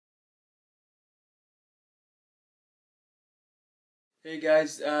Hey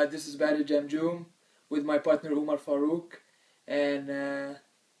guys, this is Jamjoom with my partner Umar Farook, and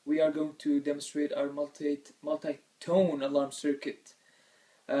we are going to demonstrate our multi-tone alarm circuit.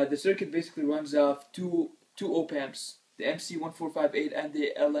 The circuit basically runs off two op-amps, the MC1458 and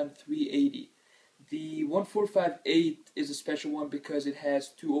the LM380. The 1458 is a special one because it has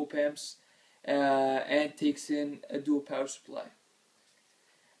two op-amps and takes in a dual power supply.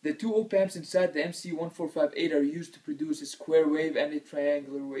 The two op-amps inside the MC1458 are used to produce a square wave and a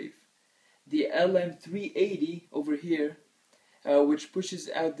triangular wave. The LM380 over here, which pushes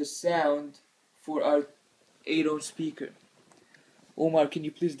out the sound for our 8-ohm speaker. Omar, can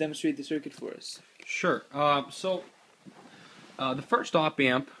you please demonstrate the circuit for us? Sure. The first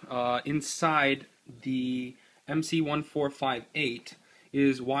op-amp inside the MC1458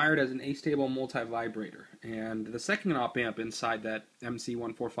 is wired as an astable multivibrator, and the second op-amp inside that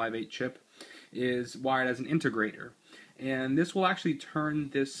MC1458 chip is wired as an integrator. And this will actually turn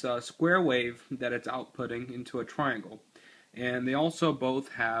this square wave that it's outputting into a triangle. And they also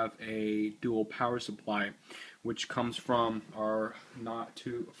both have a dual power supply, which comes from our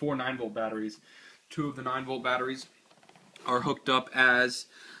four 9-volt batteries. Two of the 9-volt batteries are hooked up as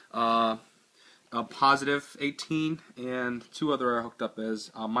a positive 18, and two other are hooked up as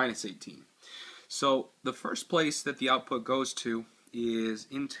minus 18. So the first place that the output goes to is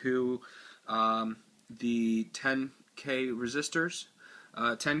into the 10K resistors,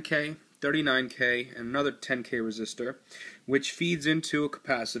 10K, 39K, and another 10K resistor, which feeds into a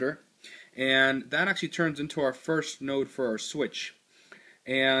capacitor, and that actually turns into our first node for our switch.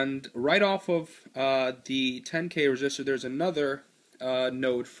 And right off of the 10K resistor, there's another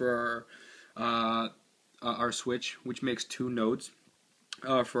node for our switch, which makes two nodes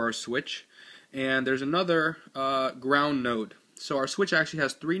for our switch. And there's another ground node. So our switch actually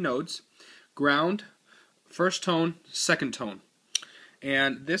has three nodes: ground, first tone, second tone.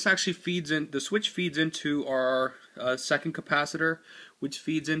 And this actually the switch feeds into our second capacitor, which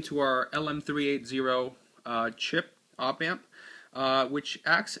feeds into our LM380 chip op-amp, which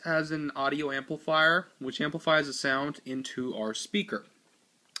acts as an audio amplifier, which amplifies the sound into our speaker.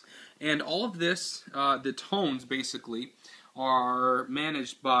 And all of this, the tones basically, are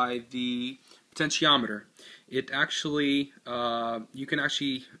managed by the potentiometer. It actually, you can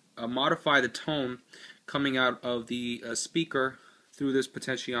actually modify the tone coming out of the speaker through this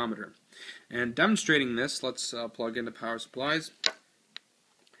potentiometer. And demonstrating this, let's plug in the power supplies.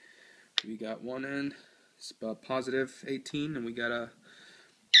 We got one end, it's about positive 18, and we got a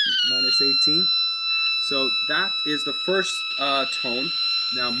minus 18. So that is the first tone.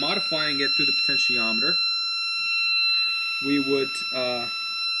 Now, modifying it through the potentiometer, we would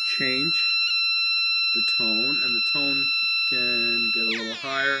change the tone, and the tone can get a little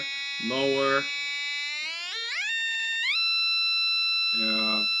higher, lower,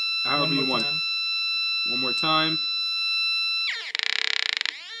 however you want it. One more time.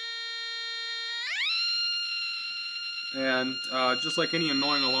 And just like any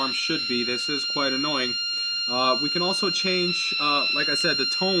annoying alarm should be, this is quite annoying. We can also change, like I said, the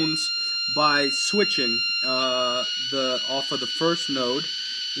tones by switching off of the first node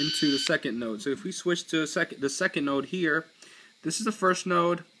into the second node. So if we switch to the second node here, this is the first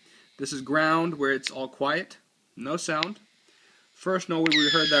node. This is ground, where it's all quiet, no sound. First node, where we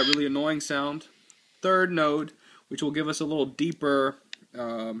heard that really annoying sound. Third node, which will give us a little deeper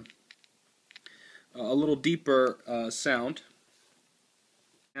sound.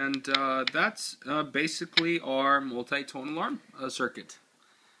 And that's basically our multi-tone alarm circuit.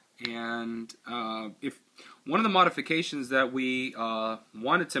 And if one of the modifications that we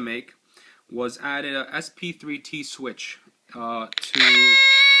wanted to make was add a SP3T switch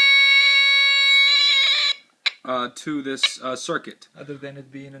to this circuit. Other than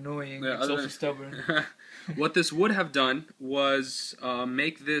it being annoying, it's also stubborn. What this would have done was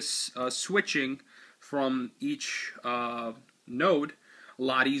make this switching from each node a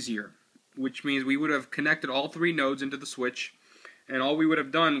lot easier, which means we would have connected all three nodes into the switch, and all we would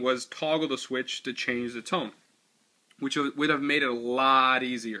have done was toggle the switch to change the tone, which would have made it a lot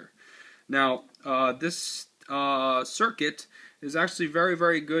easier. Now, this circuit is actually very,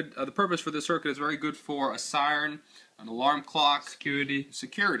 very good. The purpose for this circuit is very good for a siren, an alarm clock, security,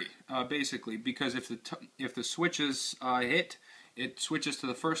 basically, because if the switches hit, it switches to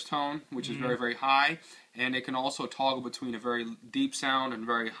the first tone, which is very, very high, and it can also toggle between a very deep sound and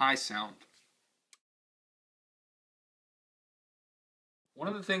very high sound. One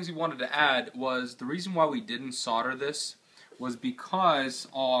of the things we wanted to add was the reason why we didn't solder this was because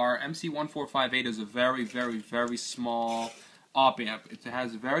our MC1458 is a very, very, very small op-amp. It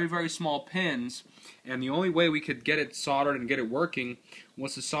has very, very small pins, and the only way we could get it soldered and get it working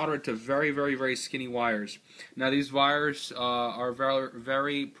was to solder it to very, very, very skinny wires. Now these wires are very,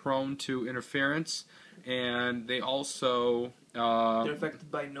 very prone to interference, and they also They're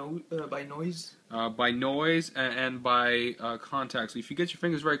affected by noise. By noise and by contact. So if you get your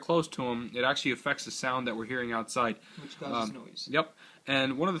fingers very close to them, it actually affects the sound that we're hearing outside. Which causes noise. Yep.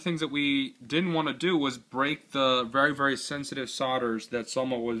 And one of the things that we didn't want to do was break the very, very sensitive solders that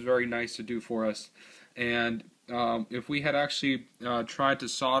Selma was very nice to do for us. And if we had actually tried to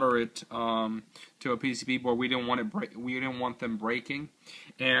solder it to a PCB board, we didn't want it we didn't want them breaking.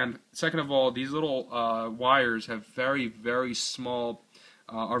 And second of all, these little wires have very, very small,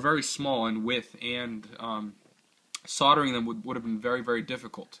 are very small in width, and soldering them would have been very, very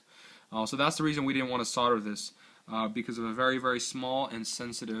difficult. So that's the reason we didn't want to solder this. Because of a very, very small and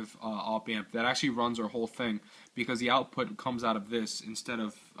sensitive op-amp that actually runs our whole thing, because the output comes out of this instead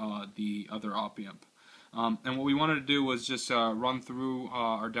of the other op-amp. And what we wanted to do was just run through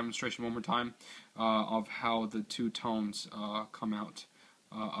our demonstration one more time of how the two tones come out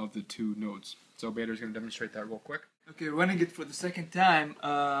of the two nodes. So Bader's going to demonstrate that real quick. Okay, running it for the second time.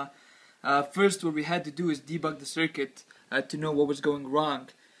 First, what we had to do is debug the circuit to know what was going wrong.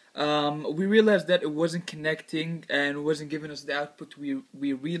 We realized that it wasn't connecting and wasn't giving us the output we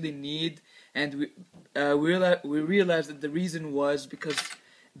really need, and we realized that the reason was because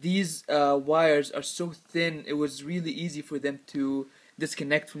these wires are so thin. It was really easy for them to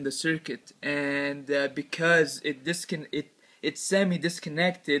disconnect from the circuit, and because it's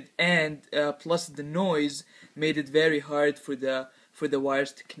semi-disconnected, and plus the noise made it very hard for the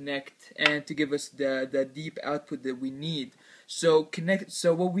wires to connect and to give us the deep output that we need. So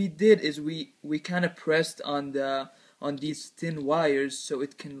what we did is we kind of pressed on these thin wires so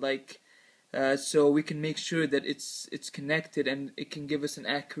it can so we can make sure that it's connected and it can give us an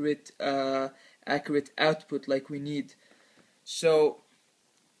accurate output like we need. So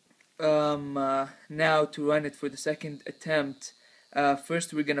now to run it for the second attempt,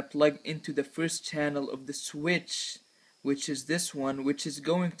 first we're gonna plug into the first channel of the switch, which is this one, which is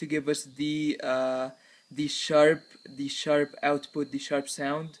going to give us the sharp output, the sharp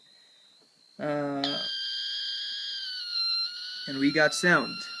sound, and we got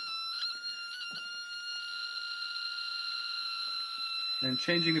sound. And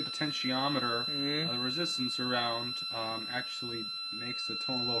changing the potentiometer, the resistance around, actually makes the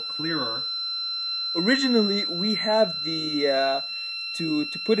tone a little clearer. Originally, we have the to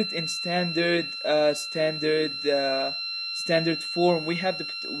put it in standard form. We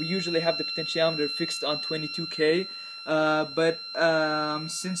usually have the potentiometer fixed on 22K, but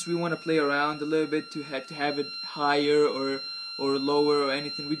since we want to play around a little bit to have it higher or lower or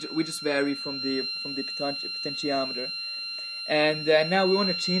anything, we just vary from the potentiometer. And now we want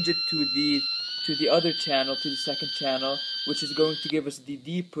to change it to the other channel, to the second channel, which is going to give us the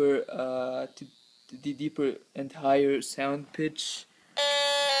deeper and higher sound pitch.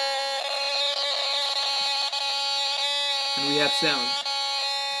 And we have sound.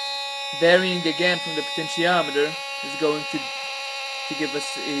 Varying again from the potentiometer is going to give us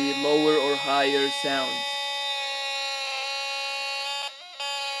a lower or higher sound.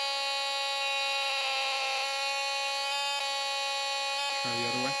 Try the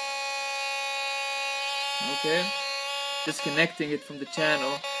other way. Okay. Disconnecting it from the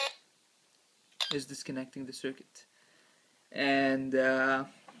channel is disconnecting the circuit. And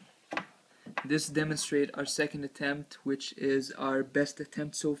this demonstrates our second attempt, which is our best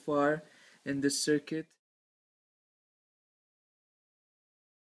attempt so far in this circuit.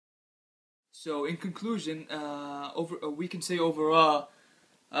 So in conclusion, we can say overall,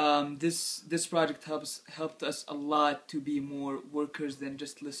 this project helped us a lot to be more workers than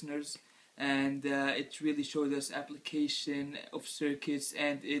just listeners, and it really showed us application of circuits,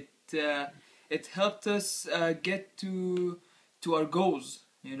 and it helped us get to our goals.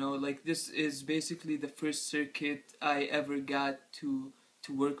 You know, like this is basically the first circuit I ever got to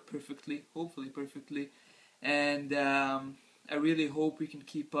work perfectly, hopefully perfectly, and I really hope we can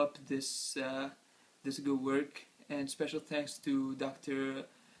keep up this good work. And special thanks to Dr.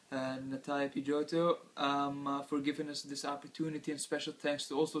 Natalia Pijotto for giving us this opportunity, and special thanks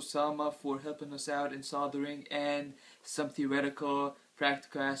to also Salma for helping us out in soldering and some theoretical,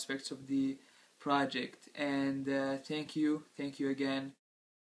 practical aspects of the project. And thank you again.